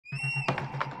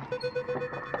Alrighty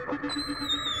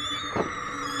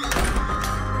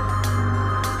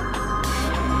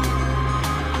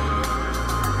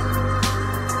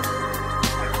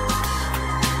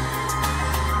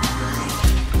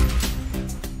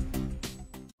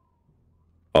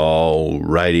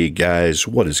guys,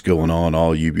 what is going on,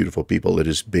 all you beautiful people? It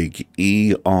is Big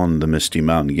E on the Misty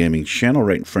Mountain Gaming channel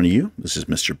right in front of you. This is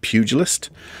Mr. Pugilist.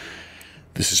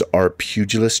 This is our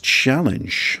Pugilist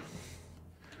challenge.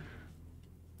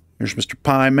 Here's Mr.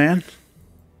 Pie Man.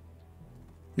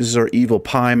 This is our evil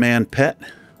Pie Man pet.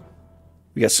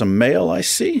 We got some mail, I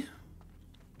see.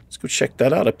 Let's go check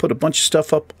that out. I put a bunch of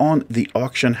stuff up on the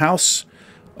auction house.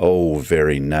 Oh,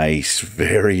 very nice.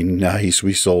 Very nice.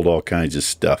 We sold all kinds of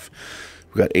stuff.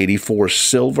 We got 84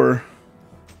 silver.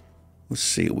 Let's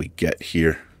see what we get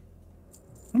here.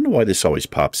 I don't know why this always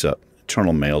pops up.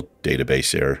 Internal mail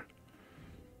database error.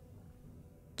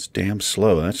 It's damn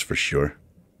slow, that's for sure.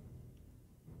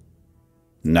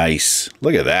 Nice.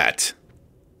 Look at that.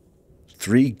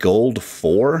 3 gold,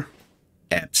 4?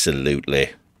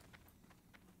 Absolutely.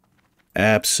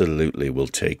 Absolutely, we'll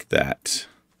take that.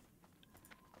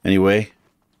 Anyway, I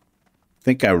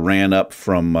think I ran up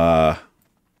from, no,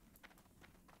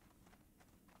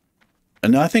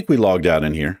 I think we logged out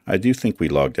in here. I do think we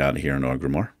logged out here in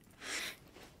Orgrimmar.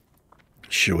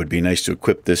 Sure would be nice to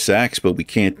equip this axe, but we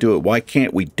can't do it. Why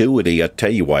can't we do it, E? I'll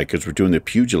tell you why, because we're doing the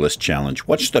Pugilist challenge.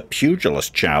 What's the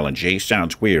Pugilist challenge, E?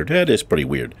 Sounds weird. That is pretty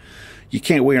weird. You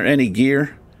can't wear any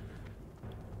gear.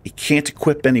 You can't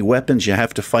equip any weapons. You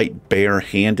have to fight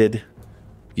bare-handed.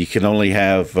 You can only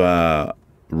have,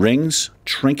 rings,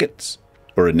 trinkets,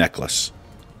 or a necklace.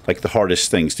 Like the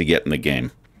hardest things to get in the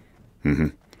game.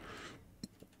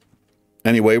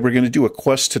 Anyway, we're going to do a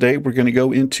quest today. We're going to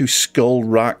go into Skull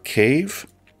Rock Cave.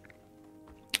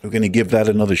 We're going to give that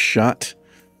another shot.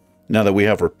 Now that we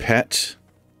have our pet,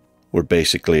 we're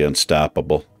basically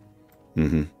unstoppable.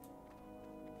 Yeah.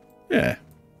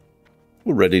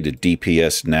 We're ready to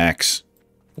DPS Nax,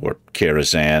 or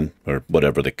Karazhan, or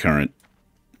whatever the current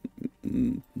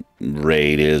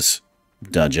raid is.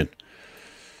 Dungeon.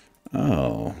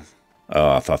 Oh,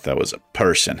 I thought that was a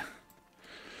person.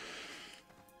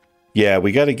 Yeah,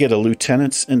 we got to get a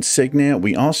lieutenant's insignia.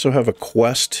 We also have a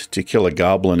quest to kill a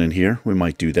goblin in here. We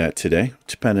might do that today,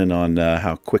 depending on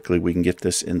how quickly we can get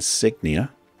this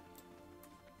insignia.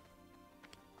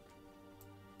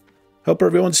 Hope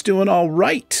everyone's doing all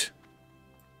right.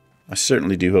 I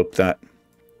certainly do hope that.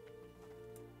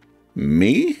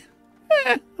 Me?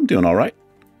 I'm doing all right.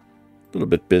 A little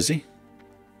bit busy.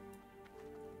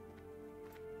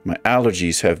 My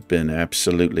allergies have been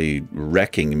absolutely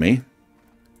wrecking me.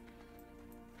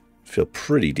 Feel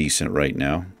pretty decent right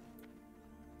now.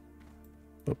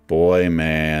 But boy,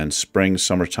 man, spring,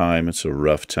 summertime, it's a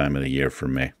rough time of the year for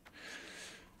me.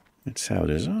 That's how it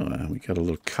is. Oh, we got a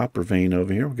little copper vein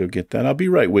over here. We'll go get that. I'll be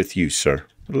right with you, sir.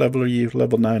 What level are you?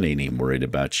 Level 9. Ain't even worried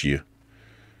about you.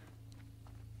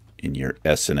 In your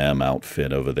S&M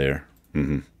outfit over there.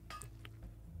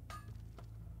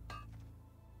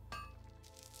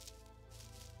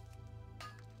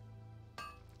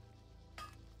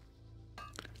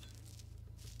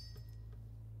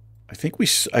 I think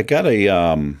I got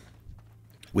a,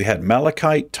 we had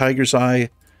malachite, tiger's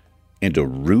eye, and a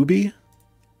ruby.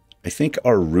 I think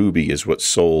our ruby is what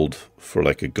sold for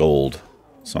like a gold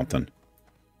something.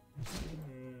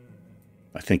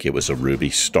 I think it was a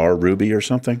ruby, star ruby or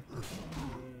something.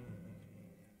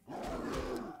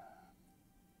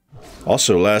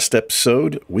 Also, last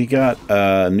episode, we got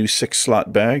a new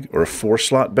 6-slot bag, or a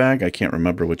 4-slot bag. I can't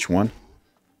remember which one.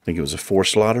 I think it was a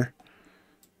 4-slotter.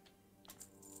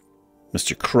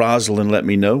 Mr. Croslin let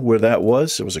me know where that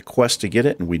was. It was a quest to get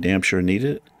it, and we damn sure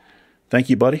needed it. Thank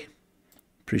you, buddy.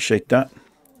 Appreciate that.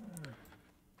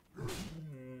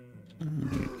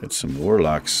 Got some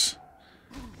warlocks.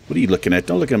 What are you looking at?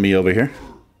 Don't look at me over here.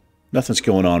 Nothing's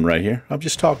going on right here. I'm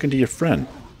just talking to your friend.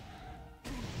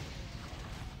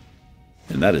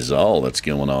 And that is all that's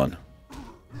going on.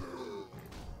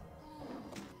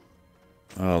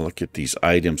 Oh, look at these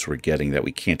items we're getting that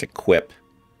we can't equip.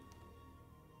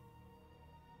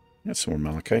 Got some more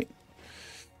malachite.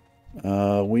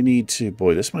 We need to...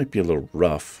 Boy, this might be a little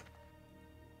rough.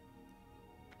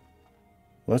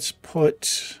 Let's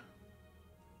put...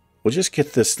 We'll just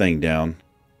get this thing down.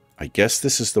 I guess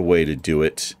this is the way to do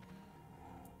it.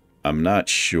 I'm not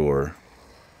sure.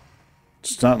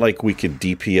 It's not like we could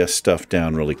DPS stuff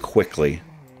down really quickly.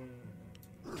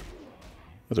 Well,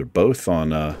 they're both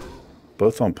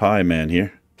on Pie Man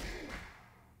here.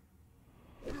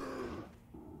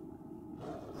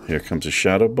 Here comes a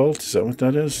shadow bolt. Is that what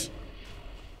that is?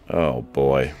 Oh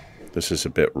boy, this is a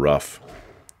bit rough.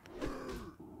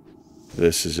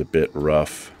 This is a bit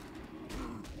rough.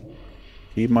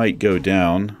 He might go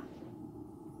down.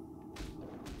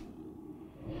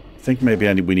 I think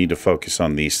maybe we need to focus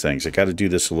on these things. I got to do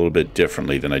this a little bit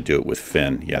differently than I do it with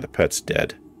Finn. Yeah, the pet's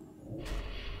dead.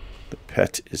 The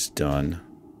pet is done.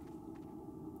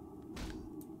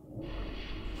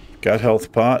 Got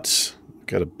health pots.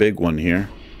 Got a big one here.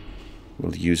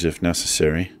 We'll use if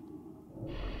necessary.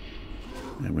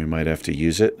 And we might have to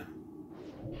use it.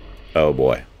 Oh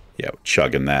boy. Yeah, we're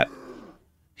chugging that.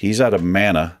 He's out of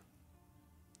mana.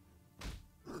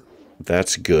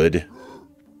 That's good.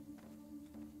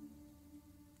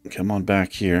 Come on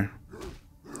back here.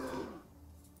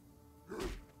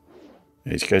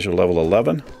 These guys are level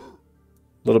 11. A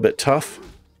little bit tough.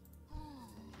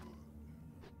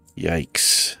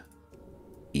 Yikes.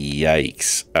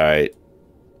 Yikes. Alright.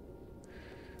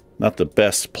 Not the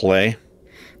best play.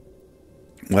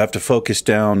 We'll have to focus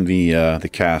down the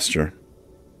caster.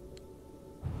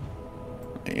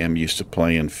 I am used to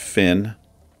playing Finn.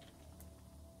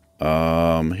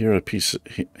 Here a piece of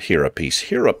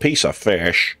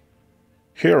fish.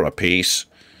 Here a piece.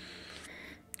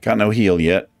 Got no heal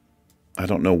yet. I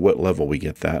don't know what level we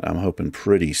get that. I'm hoping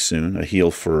pretty soon. A heal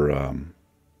for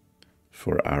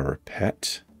our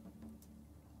pet.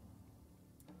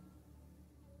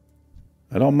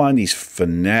 I don't mind these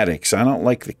fanatics. I don't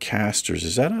like the casters.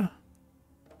 Is that a...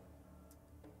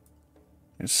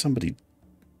 There's somebody...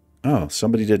 Oh,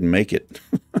 somebody didn't make it.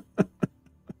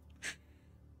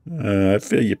 I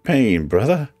feel your pain,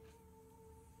 brother.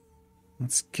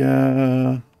 Let's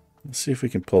go... Let's see if we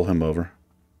can pull him over.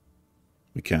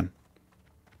 We can.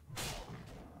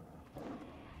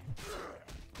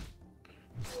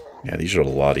 Yeah, these are a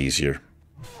lot easier.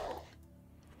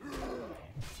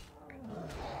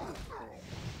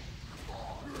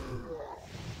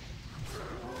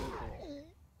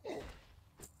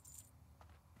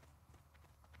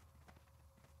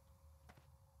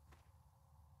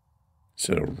 Is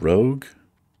it a rogue?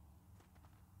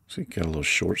 So you got a little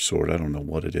short sword. I don't know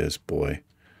what it is, boy.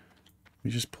 We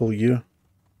just pull you?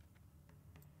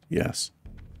 Yes.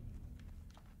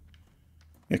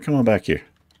 Yeah, come on back here.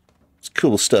 There's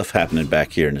cool stuff happening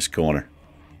back here in this corner.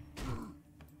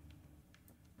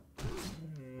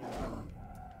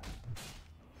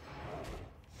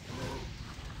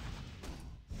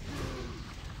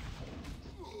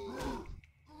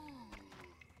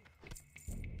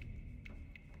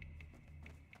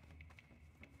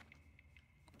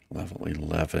 Level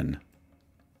 11.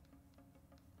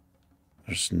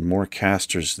 There's more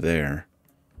casters there.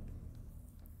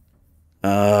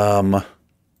 I'm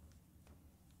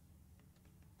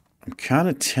kind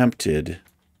of tempted.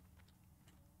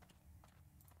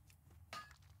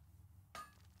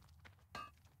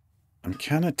 I'm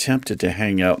kind of tempted to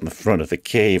hang out in the front of the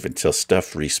cave until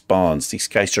stuff respawns. These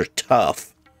guys are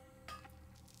tough.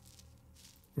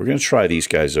 We're going to try these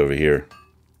guys over here.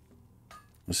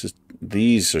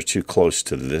 These are too close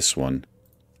to this one.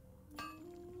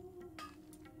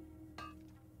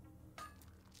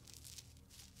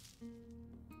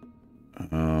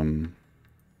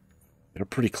 They're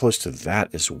pretty close to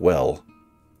that as well.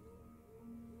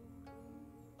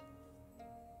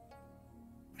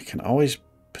 I can always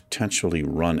potentially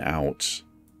run out.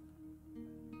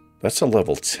 That's a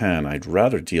level 10. I'd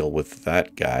rather deal with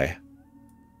that guy.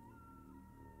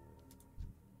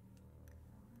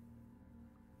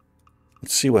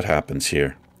 Let's see what happens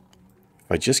here.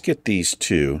 If I just get these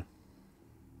two,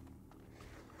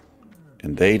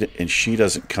 and she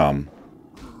doesn't come.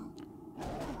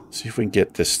 See if we can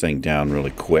get this thing down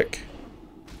really quick.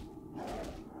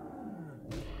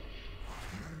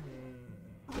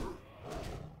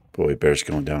 Boy, bear's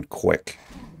going down quick.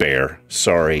 Bear.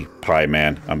 Sorry, Pie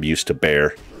Man. I'm used to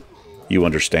bear. You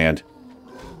understand.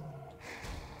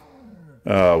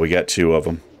 Oh, we got two of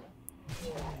them.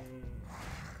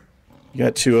 You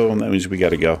got two of them, that means we got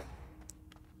to go.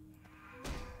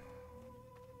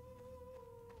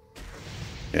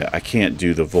 Yeah, I can't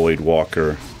do the Void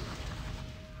Walker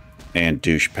and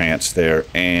Douche Pants there,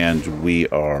 and we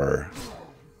are...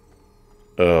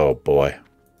 Oh, boy.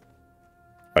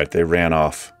 Alright, they ran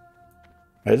off.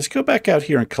 Alright, let's go back out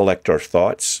here and collect our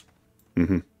thoughts.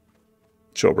 That's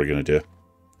what we're going to do.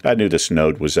 I knew this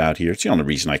node was out here. It's the only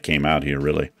reason I came out here,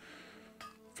 really.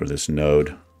 For this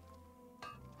node.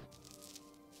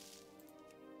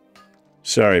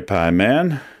 Sorry, Pie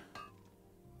Man.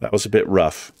 That was a bit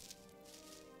rough.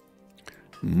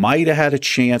 Might have had a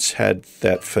chance had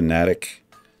that fanatic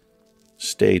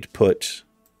stayed put.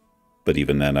 But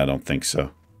even then, I don't think so.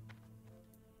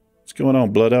 What's going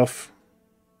on, Blood Elf?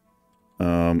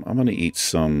 I'm going to eat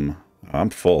some... I'm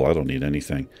full. I don't need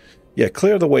anything. Yeah,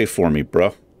 clear the way for me,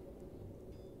 bro.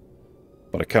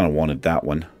 But I kind of wanted that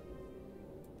one.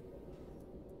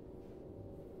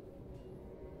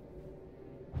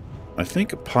 I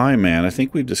think Pie Man, I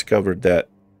think we've discovered that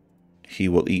he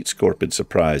will eat Scorpid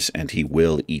Surprise, and he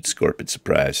will eat Scorpid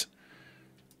Surprise.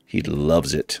 He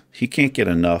loves it. He can't get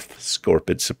enough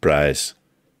Scorpid Surprise.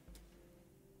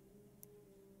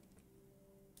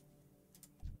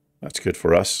 That's good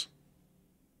for us.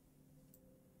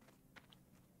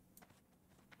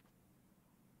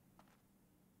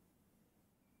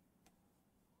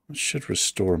 It should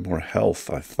restore more health,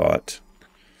 I thought.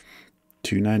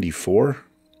 294?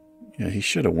 Yeah, he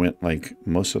should have went like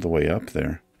most of the way up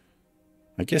there.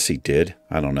 I guess he did.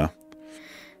 I don't know.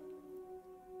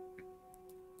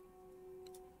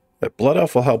 That Blood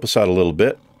Elf will help us out a little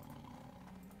bit.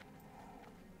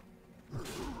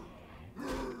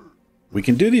 We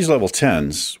can do these level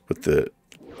 10s with the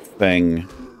thing,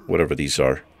 whatever these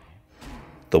are.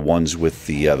 The ones with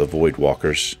the Void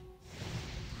Walkers.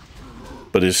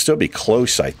 But it'll still be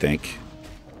close, I think.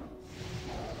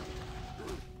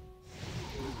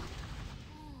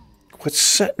 Quit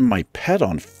setting my pet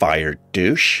on fire,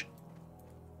 douche.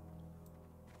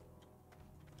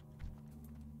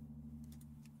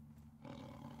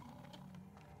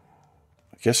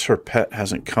 I guess her pet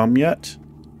hasn't come yet.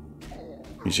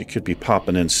 Means it could be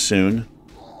popping in soon.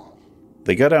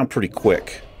 They got down pretty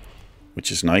quick,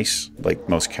 which is nice, like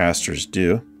most casters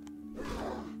do.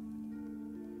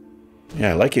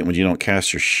 Yeah, I like it when you don't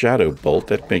cast your Shadow Bolt.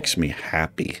 That makes me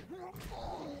happy.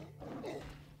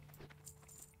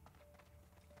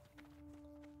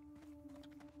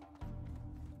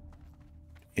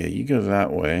 Yeah, you go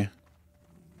that way,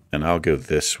 and I'll go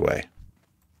this way.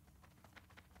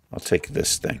 I'll take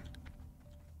this thing.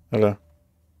 Hello?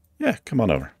 Yeah, come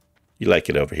on over. You like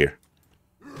it over here.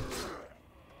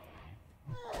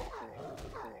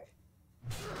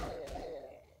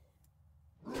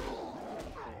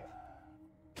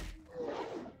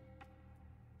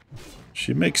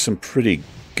 She makes some pretty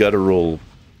guttural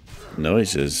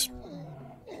noises.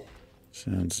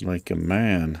 Sounds like a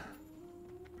man.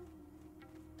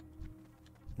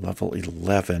 Level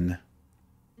 11.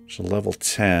 So level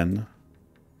 10.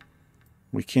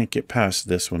 We can't get past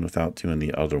this one without doing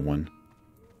the other one.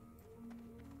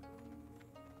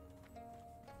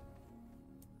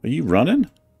 Are you running?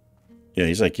 Yeah,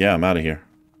 he's like, yeah, I'm out of here.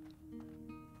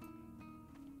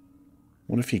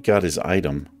 What if he got his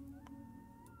item?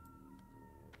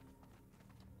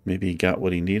 Maybe he got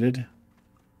what he needed?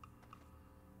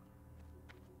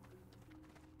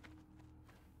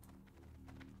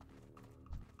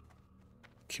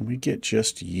 Can we get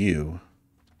just you?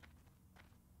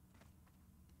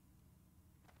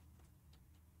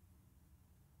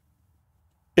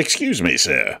 Excuse me,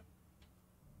 sir.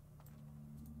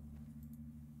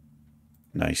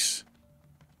 Nice.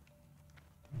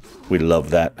 We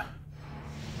love that.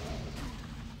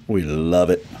 We love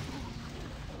it.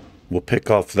 We'll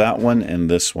pick off that one and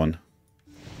this one.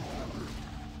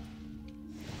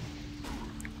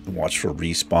 Watch for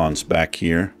respawns back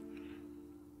here.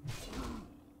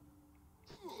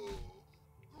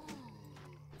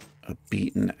 A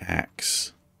beaten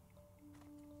axe.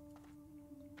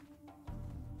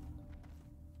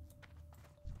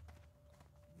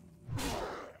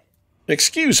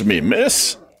 Excuse me,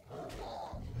 miss.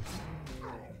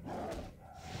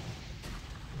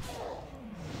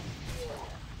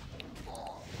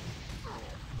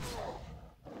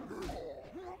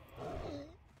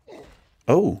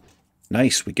 Oh,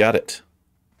 nice, we got it.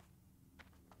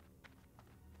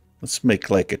 Let's make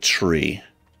like a tree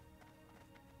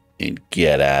and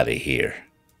get out of here.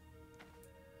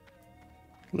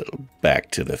 Little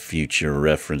Back to the Future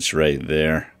reference right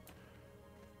there.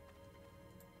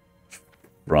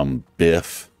 From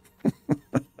Biff.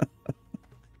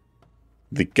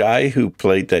 The guy who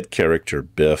played that character,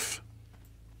 Biff,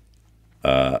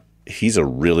 he's a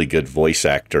really good voice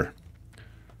actor.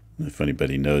 If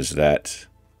anybody knows that.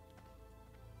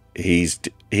 He's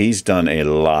done a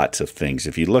lot of things.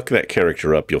 If you look that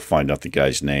character up, you'll find out the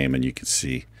guy's name, and you can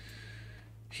see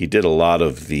he did a lot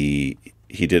of the...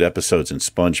 He did episodes in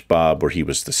SpongeBob where he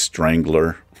was the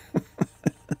Strangler.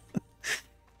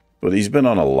 But he's been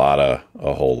on a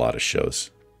whole lot of shows.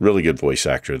 Really good voice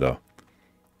actor, though.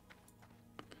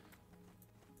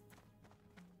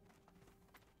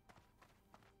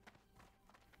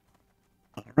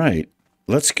 All right.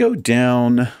 Let's go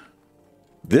down.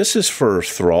 This is for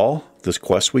Thrall. This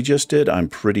quest we just did, I'm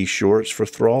pretty sure it's for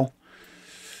Thrall.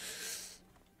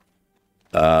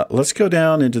 Let's go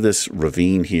down into this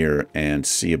ravine here and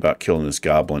see about killing this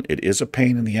goblin. It is a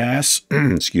pain in the ass.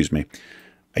 Excuse me.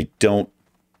 I don't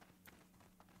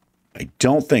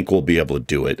think we'll be able to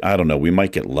do it. I don't know. We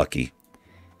might get lucky.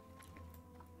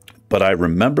 But I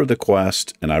remember the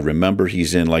quest, and I remember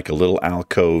he's in like a little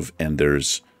alcove, and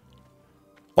there's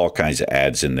all kinds of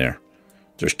ads in there.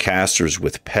 There's casters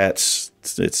with pets.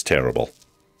 It's terrible.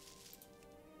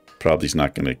 Probably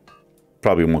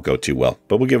won't go too well,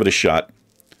 but we'll give it a shot.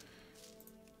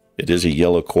 It is a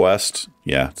yellow quest.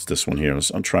 Yeah, it's this one here.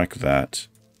 Let's untrack that.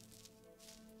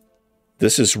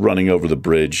 This is running over the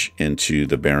bridge into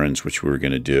the Barrens, which we were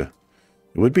going to do.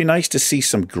 It would be nice to see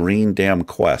some green damn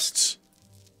quests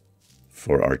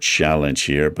for our challenge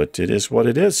here, but it is what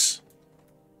it is.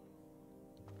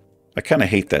 I kind of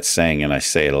hate that saying, and I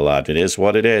say it a lot. It is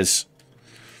what it is.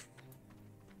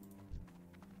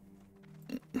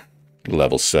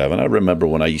 Level 7. I remember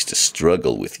when I used to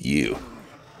struggle with you.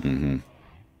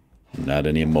 Not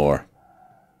anymore.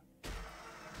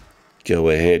 Go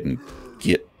ahead and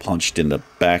get punched in the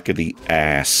back of the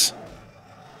ass.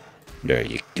 There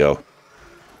you go.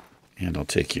 And I'll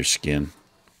take your skin.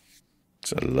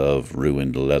 Because I love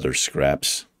ruined leather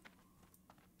scraps.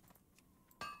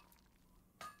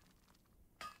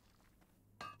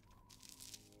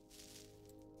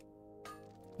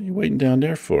 What are you waiting down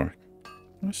there for?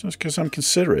 That's because I'm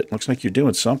considerate. Looks like you're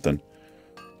doing something.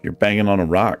 You're banging on a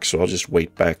rock, so I'll just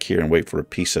wait back here and wait for a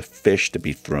piece of fish to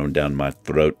be thrown down my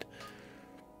throat.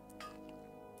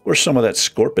 Or some of that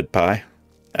scorpid pie.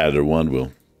 Either one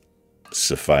will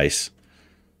suffice.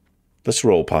 Let's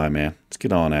roll, pie man. Let's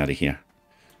get on out of here.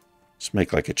 Let's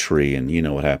make like a tree, and you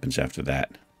know what happens after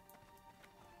that.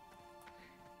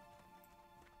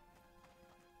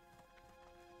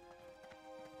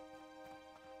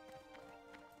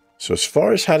 So as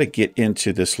far as how to get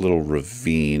into this little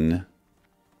ravine,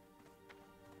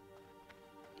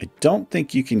 I don't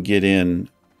think you can get in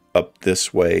up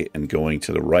this way and going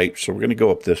to the right. So we're going to go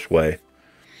up this way.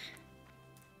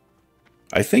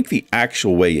 I think the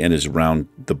actual way in is around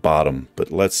the bottom,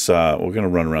 but let's, we're going to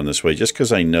run around this way just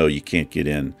because I know you can't get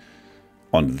in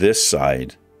on this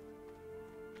side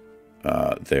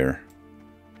there.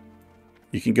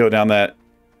 You can go down that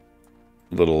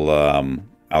little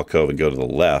alcove and go to the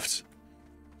left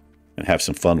and have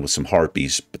some fun with some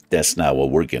harpies, but that's not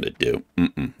what we're going to do.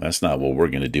 That's not what we're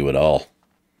going to do at all.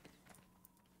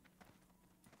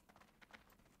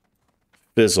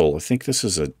 Fizzle. I think this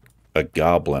is a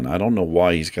goblin. I don't know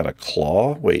why he's got a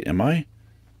claw. Wait, am I?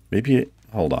 Maybe,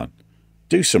 hold on.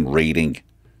 Do some raiding.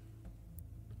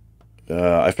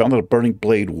 I found a Burning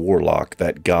Blade Warlock,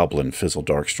 that goblin, Fizzle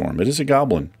Darkstorm. It is a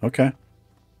goblin. Okay.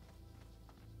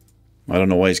 I don't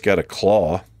know why he's got a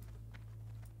claw.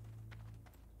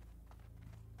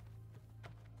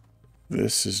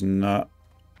 This is not...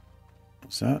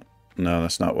 Is that? No,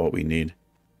 that's not what we need.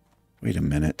 Wait a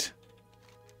minute.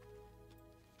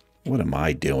 What am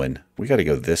I doing? We got to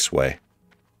go this way.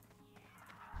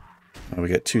 Oh, we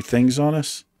got two things on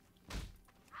us?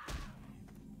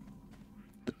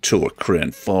 The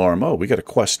Torcrin Farm. Oh, we got a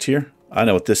quest here. I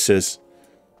know what this is.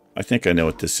 I think I know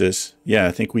what this is. Yeah,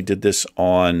 I think we did this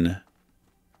on...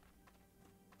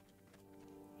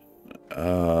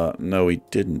 no, we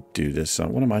didn't do this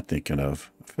on... What am I thinking of?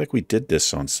 I feel like we did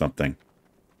this on something.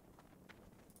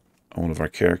 On one of our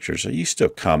characters. Are you still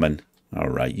coming?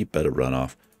 Alright, you better run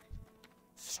off.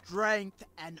 Strength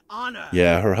and honor.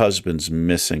 Yeah, her husband's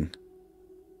missing.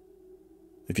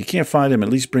 If you can't find him, at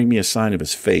least bring me a sign of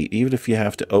his fate, even if you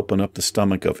have to open up the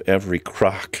stomach of every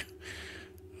croc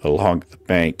along the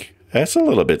bank. That's a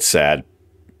little bit sad.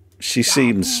 She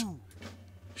seems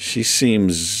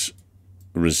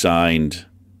resigned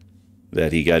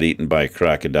that he got eaten by a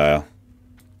crocodile.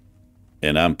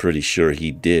 And I'm pretty sure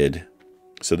he did.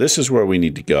 So this is where we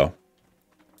need to go.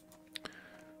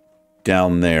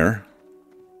 Down there.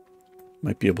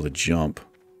 Might be able to jump.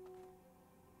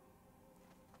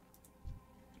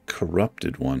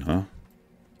 Corrupted one, huh?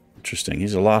 Interesting.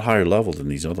 He's a lot higher level than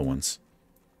these other ones.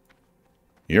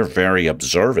 You're very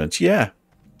observant. Yeah.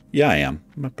 Yeah, I am.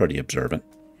 I'm pretty observant.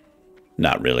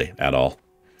 Not really, at all.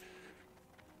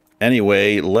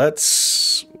 Anyway,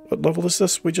 let's... What level is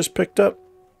this we just picked up?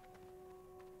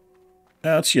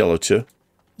 It's yellow too.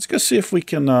 Let's go see if we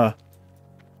can...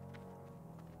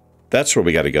 That's where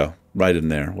we got to go. Right in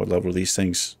there. What level are these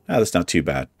things? That's not too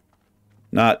bad.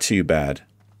 Not too bad.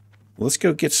 Well, let's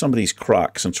go get some of these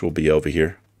crocs since we'll be over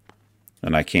here.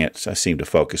 And I seem to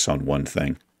focus on one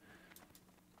thing.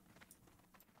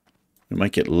 We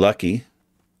might get lucky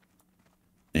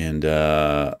and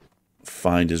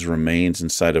find his remains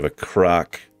inside of a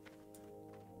croc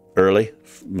early.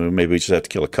 Maybe we just have to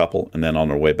kill a couple, and then on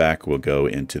our way back we'll go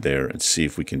into there and see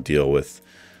if we can deal with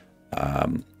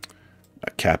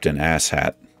Captain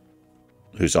Asshat,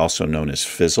 who's also known as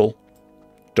Fizzle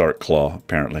Dark Claw,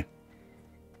 apparently.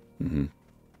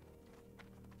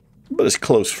 But his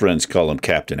close friends call him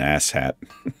Captain Asshat.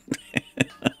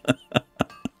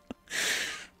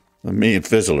 Me and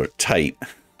Fizzle are tight.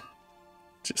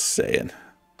 Just saying.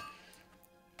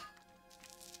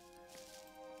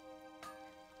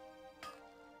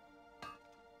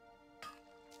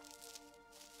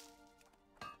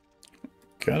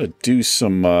 Gotta do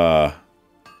some, gotta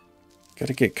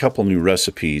get a couple new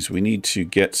recipes. We need to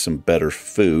get some better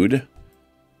food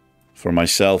for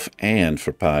myself and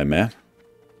for Pie Man.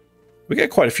 We got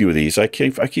quite a few of these. I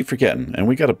keep forgetting. And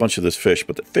we got a bunch of this fish,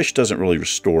 but the fish doesn't really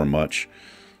restore much.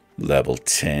 Level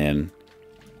 10.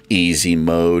 Easy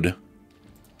mode.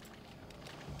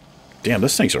 Damn,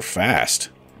 those things are fast.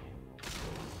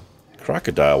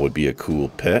 Crocodile would be a cool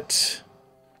pet.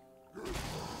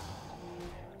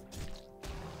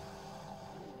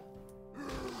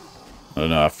 I don't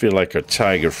know, I feel like a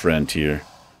tiger friend here.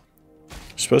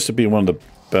 Supposed to be one of the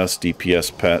best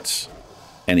DPS pets.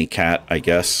 Any cat, I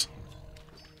guess.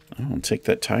 I'll take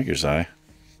that tiger's eye.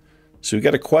 So we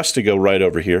got a quest to go right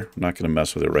over here. I'm not going to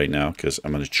mess with it right now because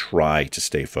I'm going to try to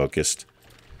stay focused.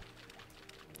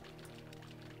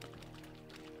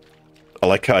 I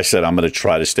like how I said I'm going to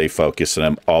try to stay focused and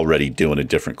I'm already doing a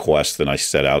different quest than I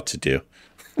set out to do.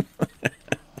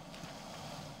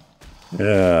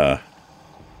 Yeah.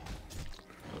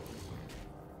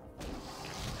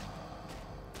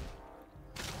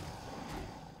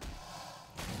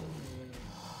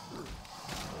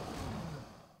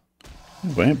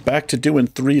 Went back to doing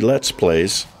 3 Let's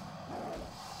Plays.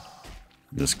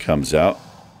 This comes out.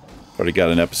 Already got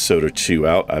an episode or 2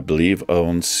 out, I believe,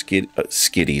 on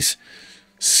Skitties.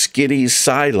 Skitties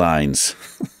Skylines.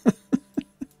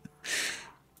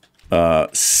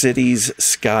 Cities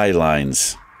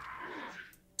Skylines.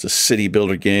 It's a city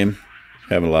builder game.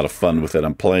 Having a lot of fun with it.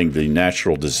 I'm playing the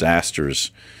Natural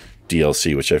Disasters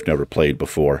DLC, which I've never played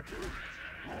before.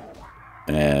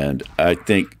 And I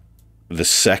think the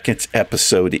second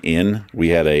episode in, we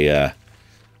had a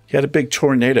big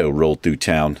tornado roll through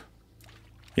town.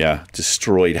 Yeah,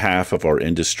 destroyed half of our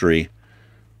industry.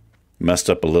 Messed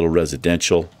up a little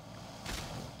residential.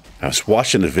 I was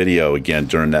watching the video again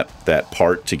during that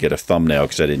part to get a thumbnail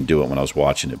because I didn't do it when I was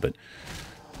watching it. But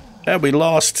yeah, we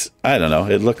lost, I don't know,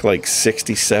 it looked like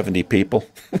 60, 70 people.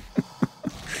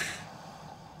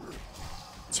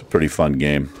 It's a pretty fun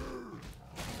game.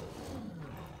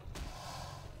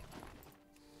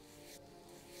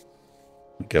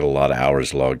 Get a lot of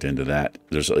hours logged into that.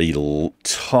 There's a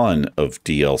ton of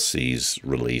DLCs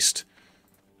released.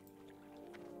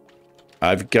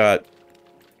 I've got,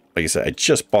 like I said, I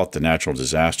just bought the Natural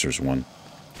Disasters one,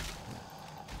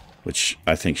 which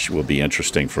I think will be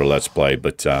interesting for a Let's Play,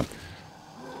 but I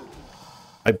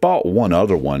bought one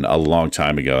other one a long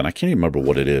time ago, and I can't even remember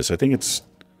what it is. I think it's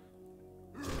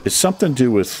something to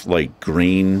do with, like,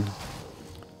 green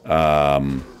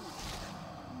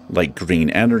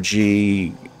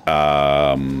energy,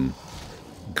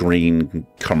 green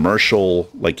commercial,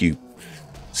 like you,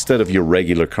 instead of your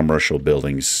regular commercial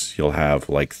buildings, you'll have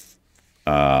like,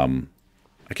 I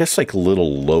guess like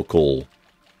little local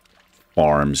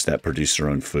farms that produce their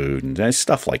own food and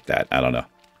stuff like that. I don't know.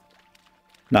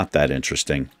 Not that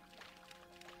interesting.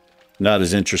 Not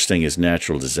as interesting as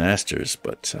Natural Disasters,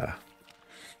 but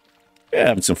yeah,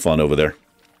 having some fun over there.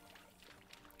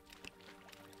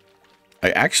 I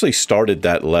actually started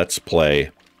that Let's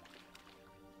Play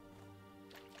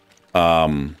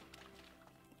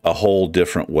a whole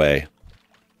different way.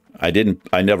 I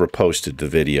never posted the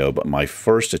video, but my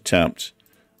first attempt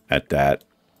at that,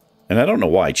 and I don't know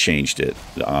why I changed it,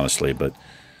 honestly, but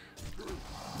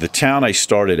the town I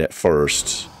started at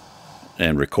first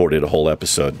and recorded a whole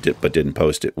episode, but didn't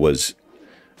post it, was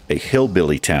a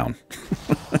hillbilly town.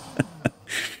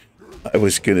 I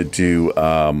was going to do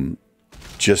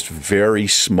just very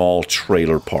small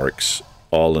trailer parks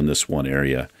all in this one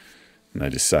area, and I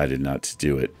decided not to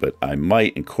do it, but I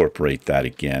might incorporate that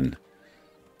again.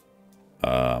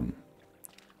 I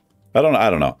don't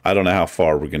know how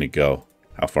far we're going to go,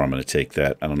 how far I'm going to take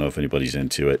that. I don't know if anybody's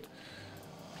into it,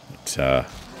 but I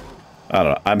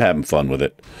don't know. I'm having fun with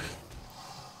it.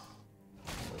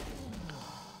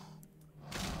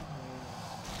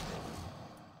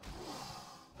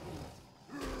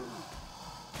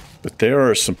 But there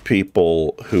are some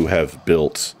people who have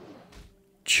built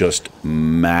just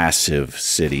massive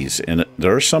cities. And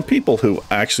there are some people who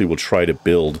actually will try to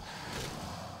build,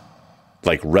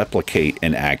 like replicate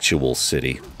an actual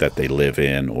city that they live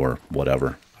in or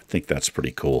whatever. I think that's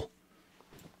pretty cool.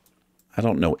 I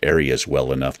don't know areas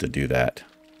well enough to do that.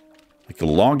 Like the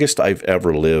longest I've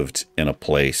ever lived in a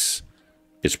place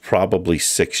is probably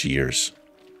 6 years.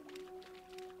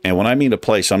 And when I mean a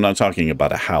place, I'm not talking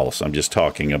about a house. I'm just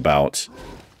talking about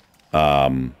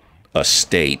a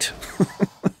state.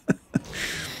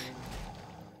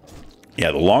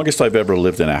 Yeah, the longest I've ever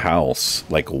lived in a house,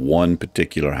 like one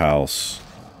particular house,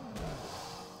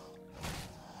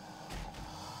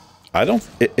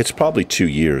 it's probably 2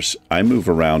 years. I move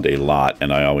around a lot,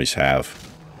 and I always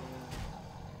have.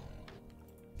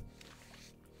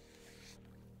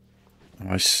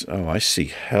 Oh, I see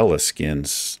hella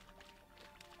skins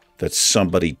that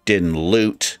somebody didn't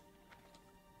loot.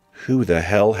 Who the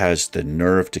hell has the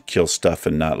nerve to kill stuff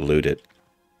and not loot it?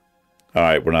 All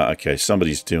right, we're not... Okay,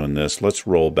 somebody's doing this. Let's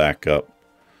roll back up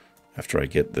after I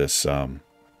get this.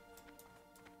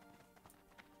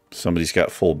 Somebody's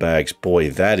got full bags. Boy,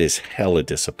 that is hella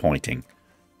disappointing.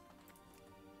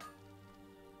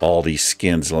 All these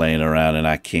skins laying around and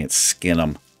I can't skin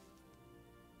them.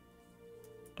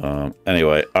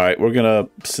 Anyway, all right, we're going to...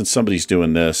 Since somebody's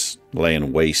doing this,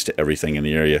 laying waste to everything in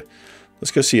the area,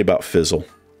 let's go see about Fizzle.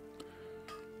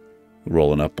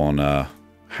 Rolling up on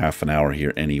half an hour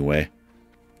here anyway.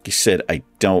 Like I said, I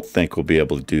don't think we'll be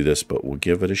able to do this, but we'll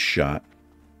give it a shot.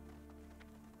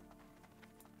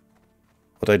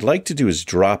 What I'd like to do is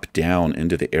drop down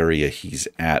into the area he's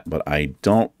at, but I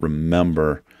don't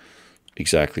remember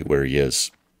exactly where he is.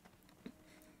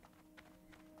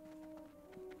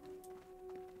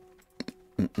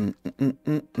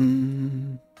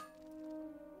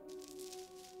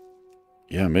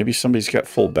 Yeah, maybe somebody's got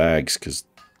full bags, because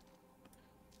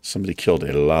somebody killed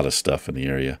a lot of stuff in the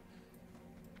area.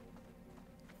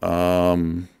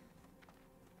 Oh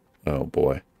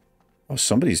boy. Oh,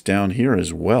 somebody's down here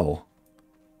as well.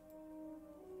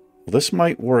 Well, this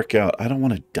might work out. I don't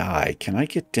want to die. Can I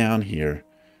get down here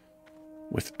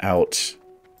without...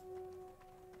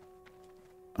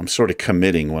 I'm sort of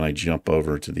committing when I jump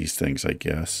over to these things, I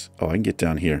guess. Oh, I can get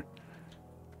down here.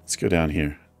 Let's go down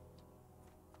here.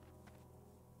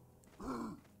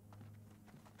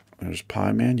 There's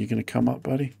Pie Man. You gonna come up,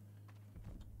 buddy?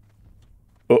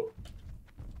 Oh.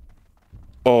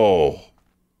 Oh.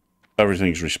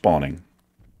 Everything's respawning.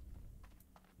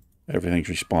 Everything's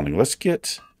respawning. Let's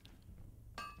get...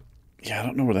 Yeah, I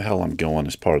don't know where the hell I'm going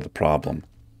is part of the problem.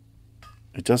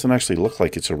 It doesn't actually look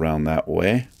like it's around that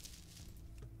way.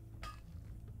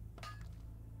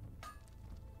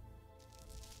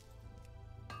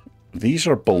 These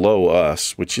are below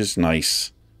us, which is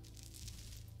nice.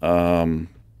 Why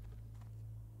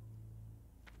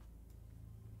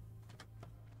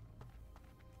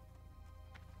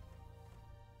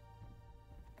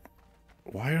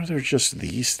are there just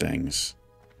these things?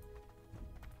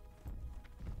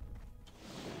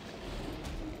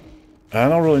 I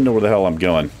don't really know where the hell I'm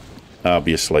going,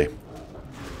 obviously.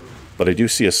 But I do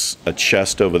see a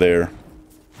chest over there,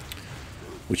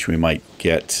 which we might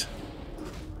get.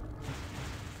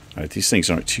 Alright, these things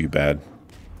aren't too bad.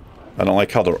 I don't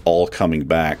like how they're all coming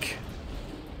back.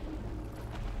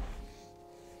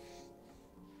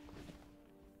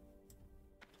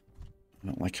 I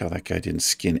don't like how that guy didn't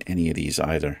skin any of these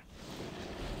either.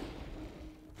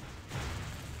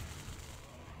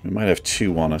 We might have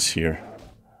two on us here.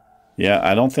 Yeah,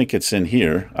 I don't think it's in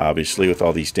here, obviously, with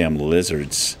all these damn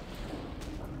lizards.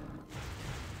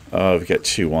 Oh, we've got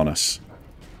two on us.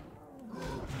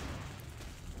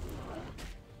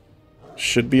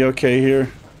 Should be okay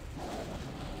here.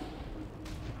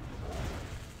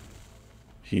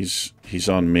 He's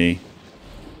on me.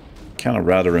 Kind of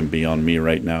rather him be on me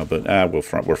right now, but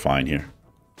we're fine here.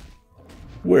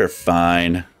 We're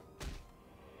fine.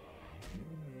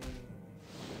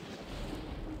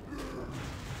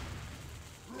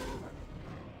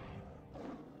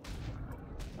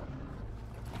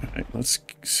 Alright, let's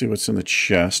see what's in the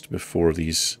chest before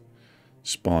these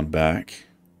spawn back.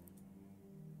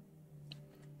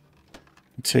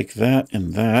 Take that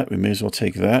and that. We may as well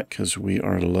take that because we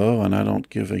are low and I don't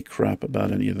give a crap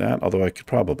about any of that. Although I could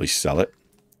probably sell it.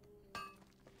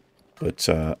 But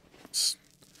we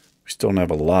still don't have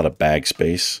a lot of bag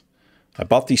space. I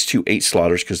bought these two 8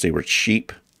 slaughters because they were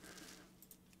cheap.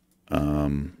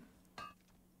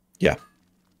 Yeah.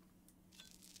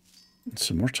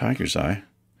 Some more tiger's eye.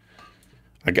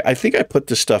 I think I put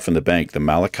this stuff in the bank, the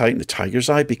malachite and the tiger's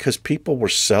eye, because people were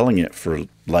selling it for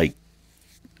like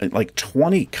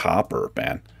 20 copper,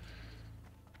 man.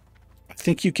 I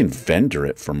think you can vendor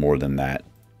it for more than that.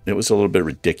 It was a little bit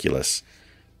ridiculous.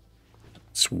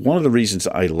 It's one of the reasons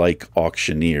I like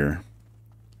Auctioneer.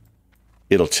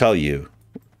 It'll tell you,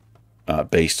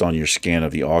 based on your scan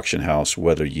of the auction house,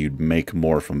 whether you'd make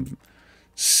more from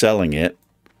selling it,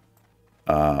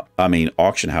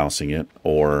 auction housing it,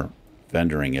 or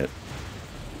vendoring it.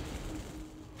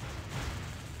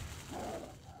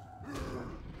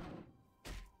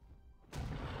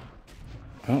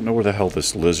 I don't know where the hell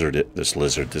this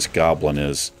goblin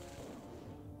is.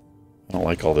 I don't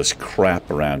like all this crap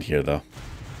around here, though.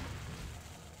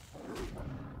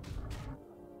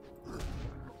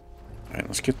 Alright,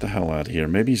 let's get the hell out of here.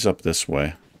 Maybe he's up this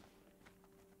way.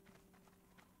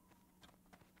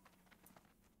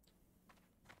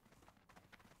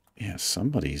 Yeah,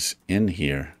 somebody's in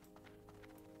here.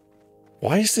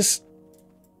 Why is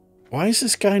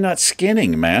this guy not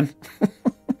skinning, man?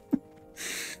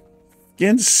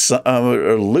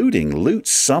 Or looting. Loot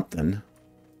something.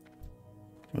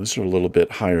 Those are a little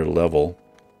bit higher level.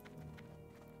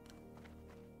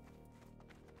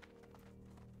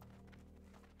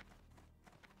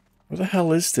 Where the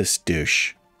hell is this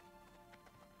douche?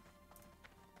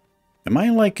 Am I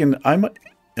in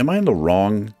the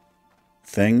wrong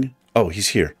thing? Oh, he's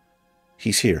here.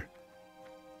 He's here.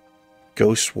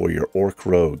 Ghost Warrior, Orc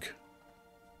Rogue.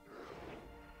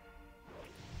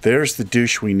 There's the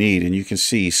douche we need, and you can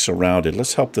see he's surrounded.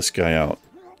 Let's help this guy out.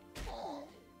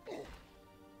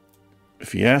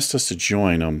 If he asked us to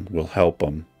join him, we'll help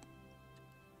him.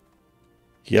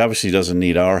 He obviously doesn't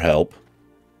need our help.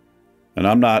 And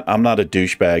I'm not a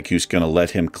douchebag who's going to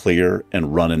let him clear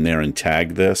and run in there and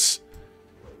tag this.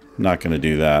 I'm not going to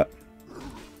do that.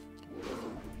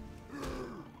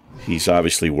 He's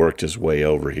obviously worked his way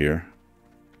over here.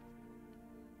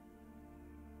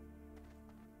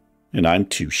 And I'm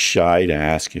too shy to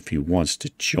ask if he wants to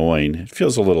join. It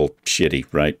feels a little shitty,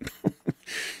 right?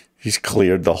 He's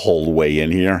cleared the whole way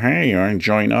in here. Hey, I can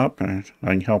join up. I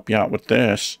can help you out with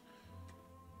this.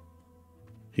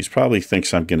 He probably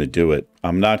thinks I'm going to do it.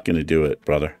 I'm not going to do it,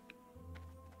 brother.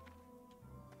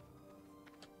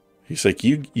 He's like,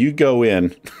 you go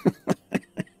in.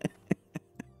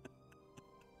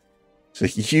 He's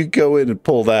like, you go in and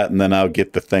pull that, and then I'll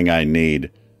get the thing I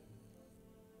need.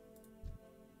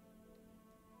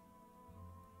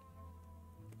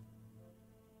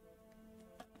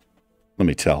 Let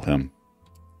me tell him.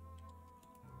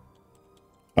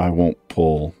 I won't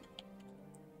pull.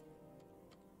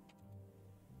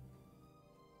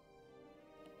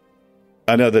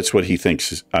 I know that's what he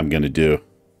thinks I'm going to do.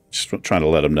 Just trying to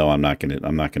let him know I'm not going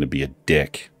to be a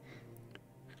dick.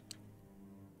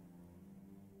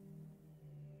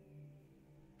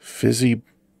 Fizzlebutt,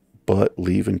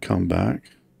 leave and come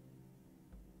back.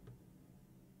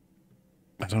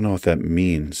 I don't know what that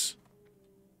means.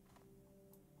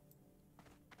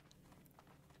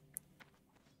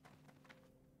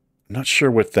 I'm not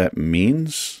sure what that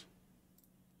means.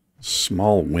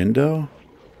 Small window?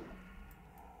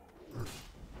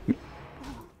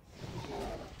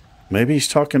 Maybe he's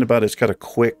talking about it's got a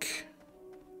quick...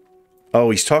 Oh,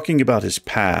 he's talking about his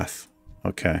path.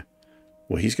 Okay.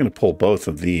 Well, he's going to pull both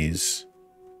of these.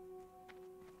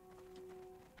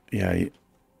 Yeah.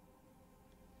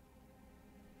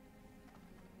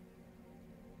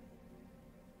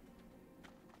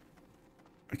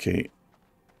 Okay.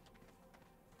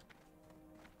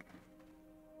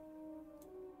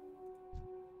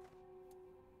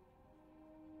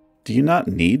 Do you not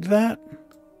need that?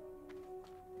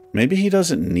 Maybe he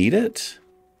doesn't need it?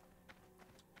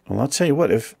 Well, I'll tell you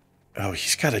what, if... Oh,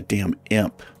 he's got a damn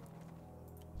imp.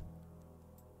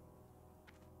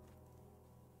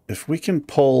 If we can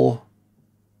pull...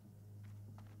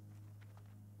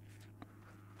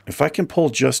 If I can pull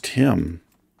just him...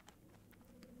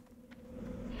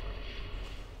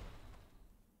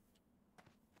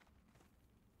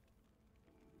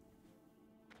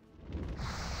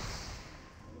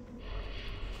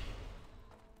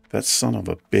 That son of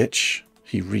a bitch,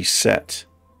 he reset.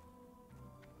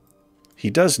 He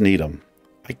does need them,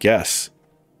 I guess.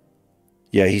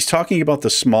 Yeah, he's talking about the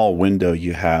small window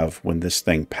you have when this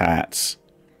thing pats.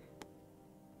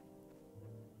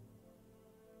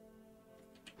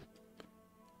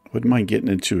 Wouldn't mind getting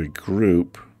into a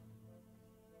group.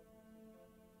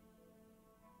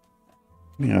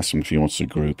 Let me ask him if he wants a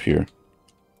group here.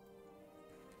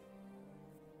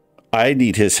 I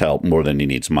need his help more than he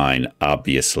needs mine,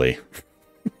 obviously.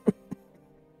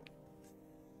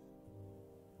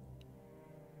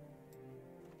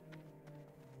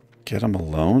 Get him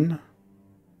alone?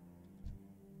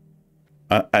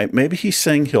 Maybe he's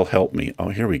saying he'll help me. Oh,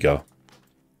 here we go.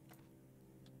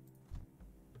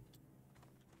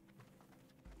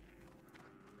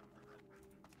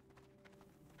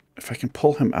 If I can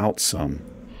pull him out some.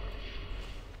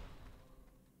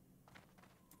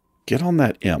 Get on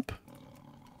that imp.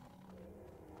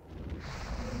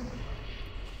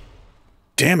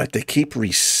 Damn it, they keep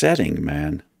resetting,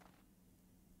 man.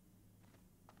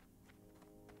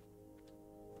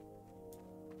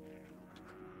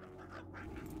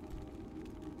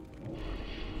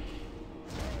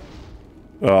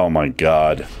 Oh my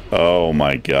god. Oh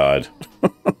my god.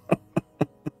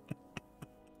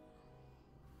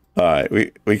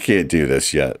 Alright, we can't do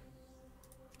this yet.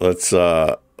 Let's,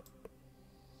 I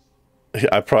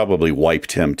probably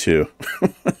wiped him too.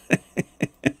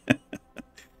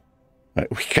 Right,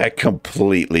 we got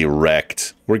completely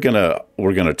wrecked. We're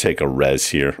gonna take a res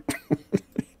here.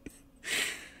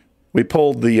 We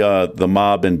pulled the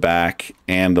mob in back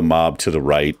and the mob to the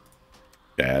right.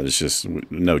 Yeah, there's just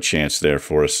no chance there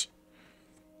for us.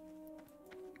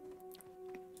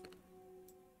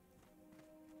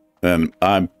 And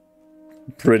I'm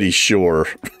pretty sure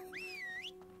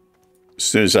as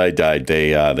soon as I died,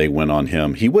 they went on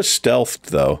him. He was stealthed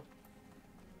though,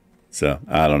 so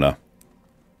I don't know.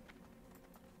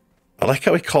 I like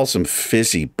how he calls him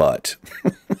Fizzlebutt.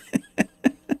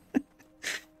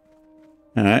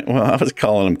 All right, well, I was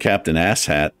calling him Captain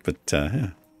Asshat, but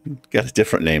yeah, got a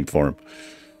different name for him.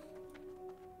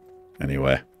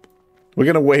 Anyway, we're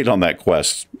going to wait on that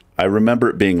quest. I remember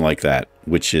it being like that,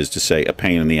 which is to say a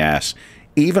pain in the ass.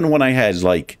 Even when I had,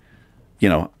 like, you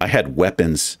know, I had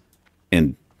weapons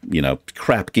and, you know,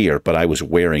 crap gear, but I was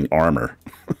wearing armor.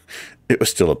 It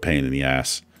was still a pain in the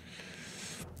ass.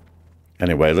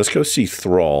 Anyway, let's go see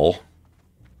Thrall.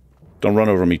 Don't run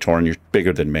over me, Torn. You're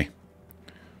bigger than me.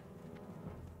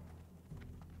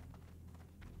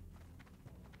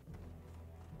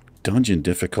 Dungeon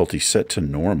difficulty set to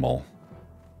normal.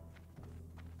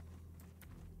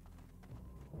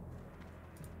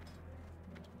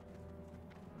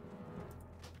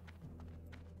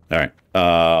 All right.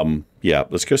 Yeah,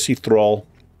 let's go see Thrall.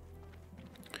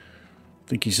 I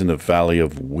think he's in the Valley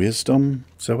of Wisdom.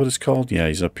 Is that what it's called? Yeah,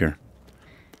 he's up here.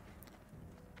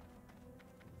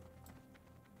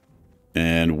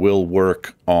 And we'll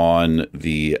work on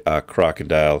the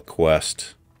crocodile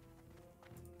quest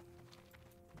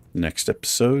next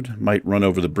episode. Might run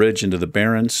over the bridge into the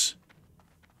Barrens.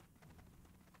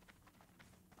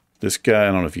 This guy,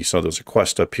 I don't know if you saw, there's a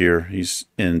quest up here. He's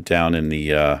down in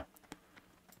the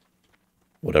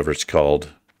whatever it's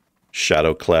called,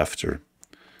 Shadow Cleft, or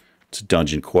it's a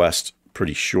dungeon quest,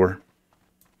 pretty sure.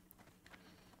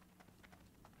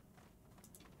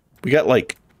 We got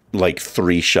like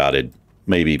 3-shotted,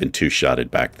 maybe even 2-shotted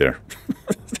back there.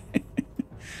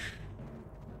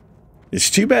 It's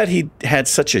too bad he had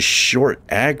such a short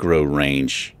aggro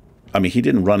range. I mean, he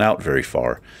didn't run out very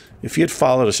far. If he had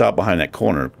followed us out behind that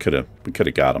corner, we could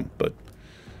have got him, but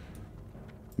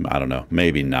I don't know.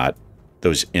 Maybe not.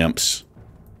 Those imps.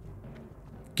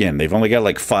 Again, they've only got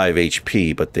like 5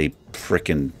 HP, but they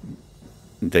can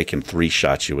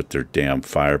 3-shot you with their damn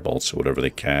firebolts or whatever they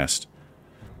cast.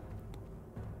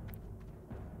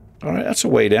 All right, that's a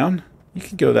way down. You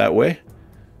can go that way.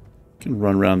 You can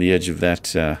run around the edge of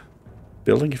that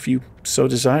building if you so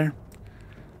desire.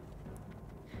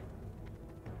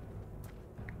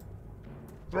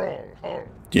 Thrall Hall.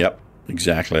 Yep,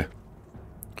 exactly.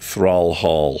 Thrall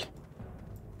Hall.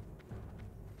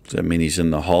 Does that mean he's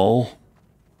in the hall?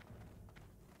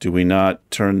 Do we not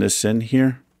turn this in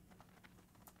here?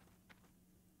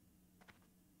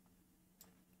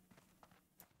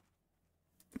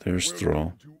 There's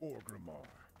Thrall.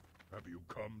 Have you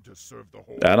come to serve the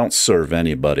whole? I don't serve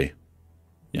anybody.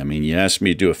 I mean, you asked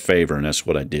me to do a favor, and that's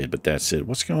what I did, but that's it.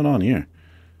 What's going on here?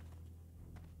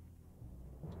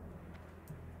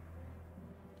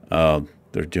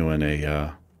 They're doing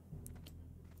a,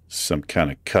 some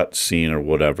kind of cut scene or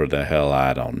whatever the hell,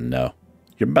 I don't know.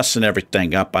 You're messing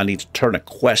everything up. I need to turn a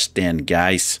quest in,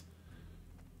 guys.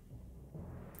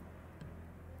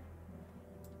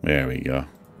 There we go.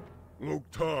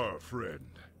 Loktar, friend.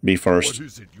 Me first. What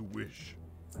is it you wish?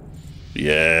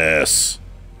 Yes.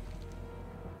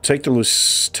 Take the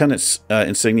lieutenant's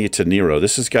insignia to Nero.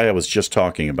 This is the guy I was just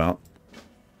talking about.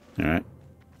 All right.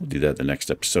 We'll do that the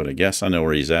next episode, I guess. I know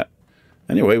where he's at.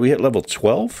 Anyway, we hit level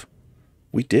 12.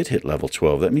 We did hit level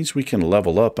 12. That means we can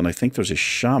level up, and I think there's a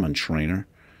shaman trainer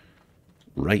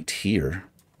right here.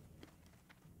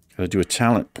 Gotta do a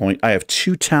talent point. I have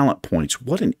 2 talent points.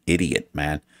 What an idiot,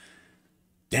 man.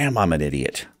 Damn, I'm an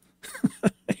idiot.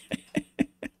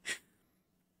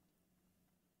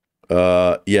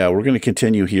 Yeah, we're going to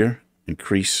continue here.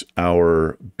 Increase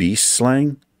our beast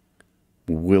slaying.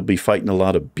 We'll be fighting a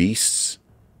lot of beasts.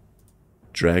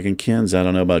 Dragonkins. I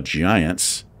don't know about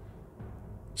giants.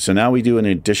 So now we do an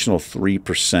additional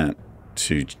 3%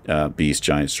 to beast,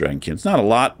 giants, dragonkins. Not a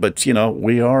lot, but, you know,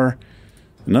 we are...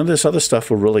 None of this other stuff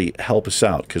will really help us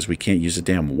out because we can't use a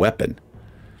damn weapon.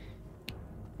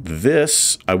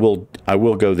 This, I will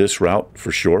go this route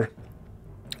for sure.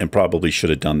 And probably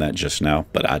should have done that just now,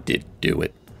 but I did do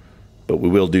it. But we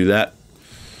will do that.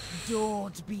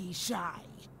 Don't be shy.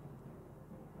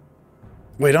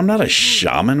 Wait, I'm not a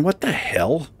shaman? What the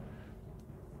hell?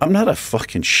 I'm not a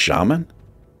fucking shaman?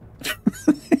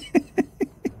 I'm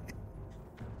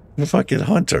a fucking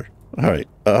hunter. Alright,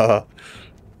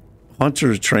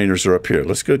 hunter trainers are up here.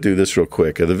 Let's go do this real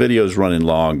quick. The video's running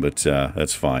long, but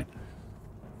that's fine.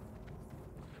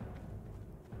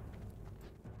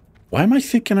 Why am I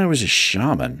thinking I was a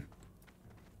shaman?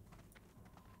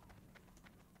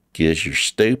 'Cause you're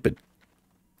stupid.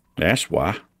 That's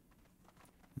why.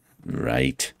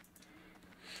 Right.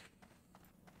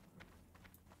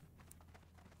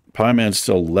 Pie Man's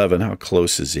still 11. How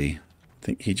close is he? I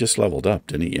think he just leveled up,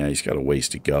 didn't he? Yeah, he's got a ways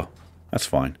to go. That's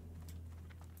fine.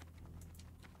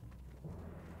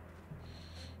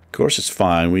 Of course it's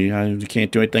fine. We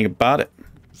can't do anything about it.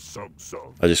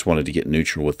 I just wanted to get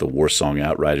neutral with the Warsong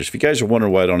Outriders. If you guys are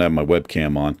wondering why I don't have my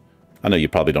webcam on, I know you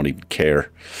probably don't even care.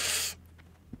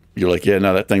 You're like, yeah,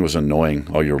 no, that thing was annoying.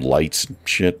 All your lights and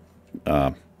shit.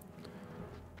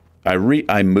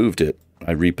 I moved it.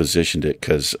 I repositioned it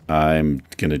because I'm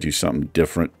going to do something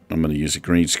different. I'm going to use a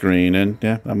green screen, and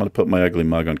yeah, I'm going to put my ugly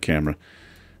mug on camera.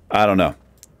 I don't know.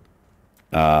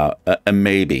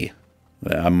 Maybe.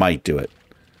 I might do it.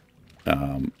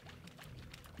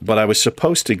 But I was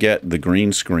supposed to get the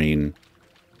green screen.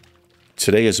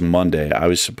 Today is Monday. I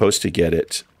was supposed to get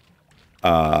it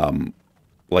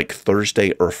like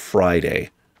Thursday or Friday.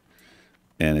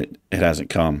 And it hasn't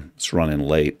come. It's running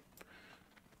late.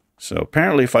 So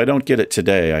apparently if I don't get it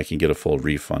today, I can get a full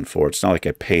refund for it. It's not like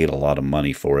I paid a lot of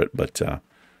money for it. But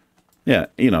yeah,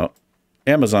 you know,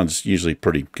 Amazon's usually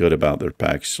pretty good about their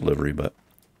package delivery. But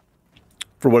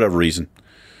for whatever reason,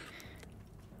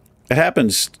 it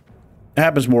happens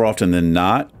more often than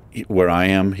not where I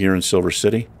am here in Silver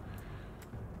City,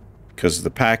 because the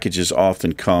packages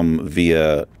often come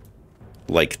via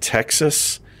like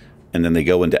Texas, and then they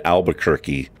go into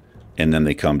Albuquerque, and then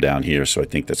they come down here. So I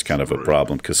think that's kind of a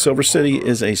problem, because Silver City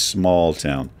is a small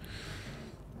town.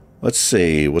 Let's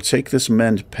see. We'll take this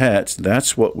mend pet.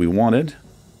 That's what we wanted.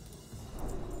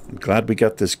 I'm glad we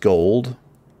got this gold.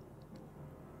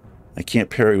 I can't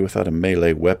parry without a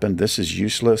melee weapon. This is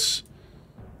useless.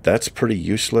 That's pretty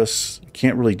useless.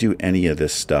 Can't really do any of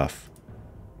this stuff.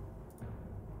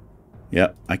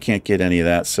 Yep, I can't get any of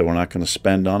that, so we're not going to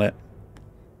spend on it.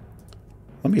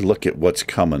 Let me look at what's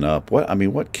coming up.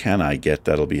 What can I get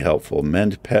that'll be helpful?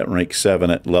 Mend pet rank 7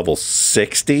 at level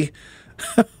 60?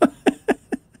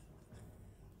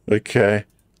 Okay.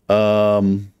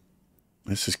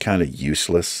 This is kind of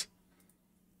useless.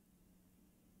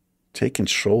 Take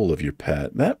control of your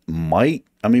pet. That might...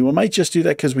 we might just do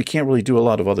that because we can't really do a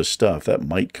lot of other stuff. That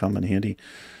might come in handy.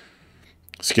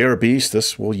 Scare a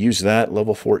beast. We'll use that.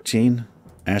 Level 14.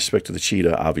 Aspect of the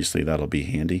cheetah. Obviously, that'll be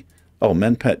handy. Oh,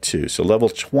 men pet 2. So level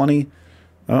 20.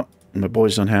 Oh, my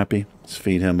boy's unhappy. Let's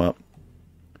feed him up.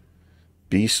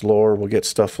 Beast lore. We'll get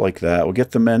stuff like that. We'll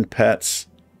get the men pets.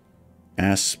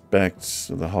 Aspects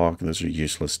of the hawk. Those are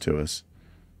useless to us.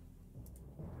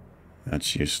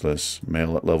 That's useless.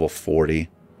 Male at level 40.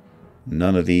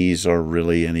 None of these are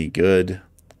really any good.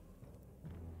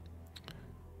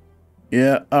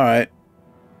 Yeah, alright.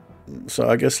 So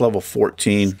I guess level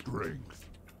 14.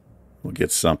 We'll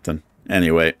get something.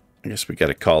 Anyway, I guess we got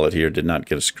to call it here. Did not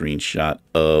get a screenshot,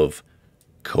 of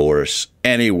course.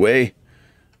 Anyway,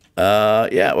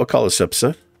 yeah, we'll call this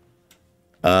episode.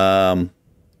 A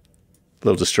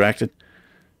little distracted.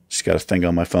 Just got a thing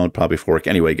on my phone, probably for work.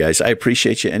 Anyway, guys, I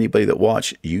appreciate you. Anybody that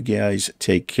watch, you guys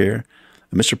take care.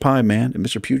 Mr. Pie Man and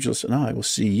Mr. Pugilist and I will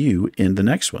see you in the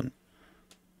next one.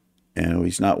 And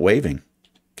he's not waving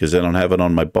because I don't have it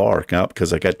on my bar.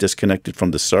 Because I got disconnected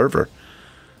from the server.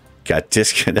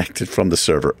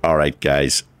 All right,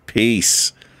 guys.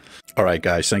 Peace. All right,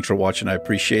 guys. Thanks for watching. I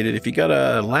appreciate it. If you got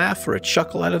a laugh or a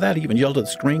chuckle out of that, even yelled at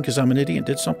the screen because I'm an idiot and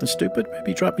did something stupid,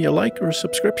 maybe drop me a like or a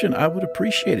subscription. I would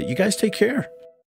appreciate it. You guys take care.